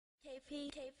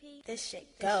This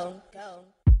shit go.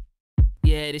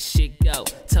 Yeah, this shit go.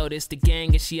 Told this the gang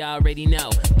and she already know.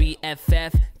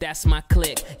 BFF, that's my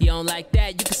clique. You don't like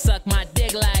that, you can suck my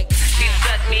dick like. She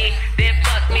suck me, then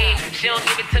fuck me. She don't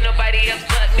give it to nobody else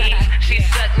but me. She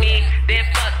suck me, then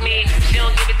fuck me. She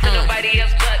don't give it to nobody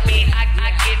else but me. I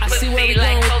get pussy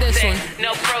like Kotex,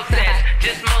 no protest,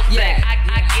 just Mosaic.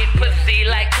 I get pussy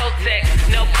like Kotex,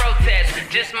 no protest,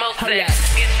 just Mosaic.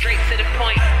 Get straight to the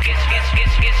point, get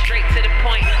straight to the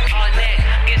point, all neck.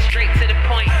 Get straight to the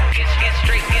point, get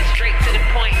straight to the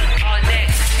point, all neck.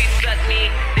 She suck me,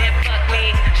 then fuck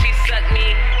me. She suck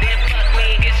me, then fuck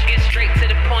me. Get straight to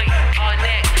the point, all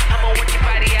neck. I'ma work your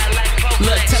body out like Bowflex.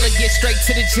 Look, tell her get straight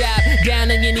to the job.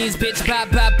 Down on your knees, bitch, bop,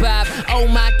 bop, bop. Oh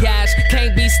my gosh,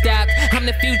 can't be stopped. I'm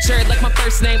the future, like my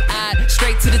first name, Odd.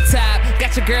 Straight to the top,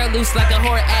 got your girl loose like a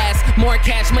whore ass. More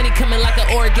cash, money coming like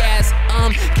an orgasm.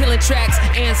 Killing tracks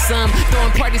and some.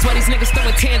 Throwing parties while these niggas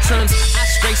throwing tantrums. I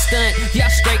straight stunt, y'all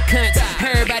straight cunts.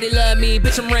 Everybody love me,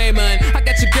 bitch, I'm Raymond. I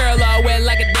got your girl all wet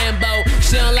like a damn boat.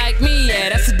 She don't like me, yeah,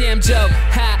 that's a damn joke.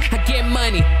 Ha, I get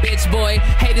money, bitch boy.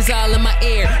 Haters all in my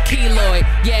ear, keloid.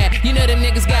 Yeah, you know them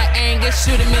niggas got anger.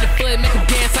 Shoot him in the foot, make him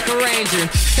dance like a ranger.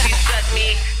 She suck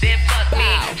me, then fuck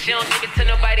me. She don't give it to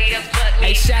nobody else but me.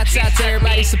 Hey, shouts out to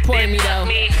everybody supporting me though.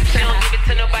 She don't give it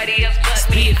to nobody else but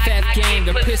me. BFF gang,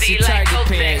 the pussy target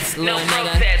pants, no little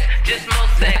nigga. protest, just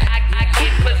Mosaic. I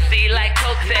get pussy like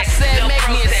Kotex. I said no make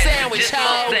me a protest, sandwich, just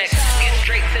ho. Mosaic. Get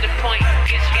straight to the point,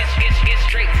 get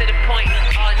straight to the point,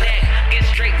 all neck. Get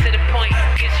straight to the point,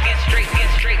 get straight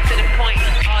to the point,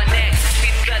 all neck. She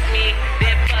suck me,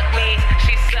 then fuck me.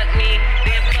 She suck me,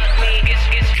 then fuck me.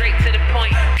 Get straight to the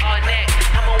point, all neck.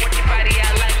 I'ma work your body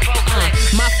out like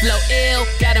Bowflex. My flow ill,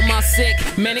 got them all sick.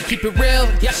 Man, to keep it real,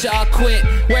 y'all should all quit.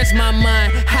 Where's my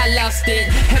mind? I lost it.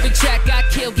 Every track I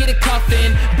kill, get a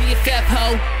coffin. BFF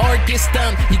hoe, or get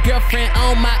stumped. Your girlfriend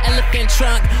on my elephant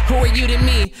trunk. Who are you to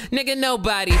me? Nigga,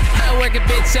 nobody. I work a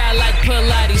bitch out like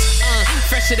Pilates.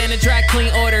 Fresher than a dry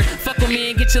clean order. Fuck with me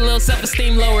and get your little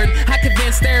self-esteem lowered. I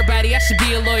convinced everybody I should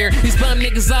be a lawyer. These bum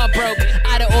niggas all broke,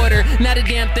 out of order. Not a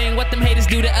damn thing, what them haters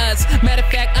do to us. Matter of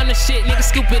fact, I'm the shit, nigga,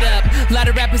 scoop it up. Lot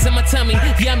of rappers in my tummy,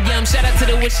 yum yum. Shout out to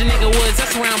the Wish a Nigga Woods,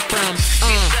 that's where I'm from.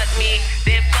 She suck me,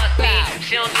 then fuck me.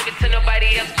 She don't give it to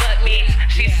nobody else but me.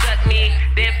 She suck me,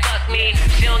 then fuck me.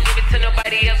 She don't give it to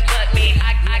nobody else but me.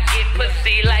 I get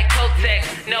pussy like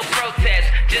Kotex, no protest,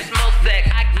 just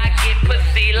Mosaic. I get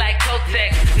pussy like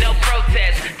Kotex, no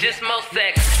protest, just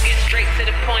Mosaic.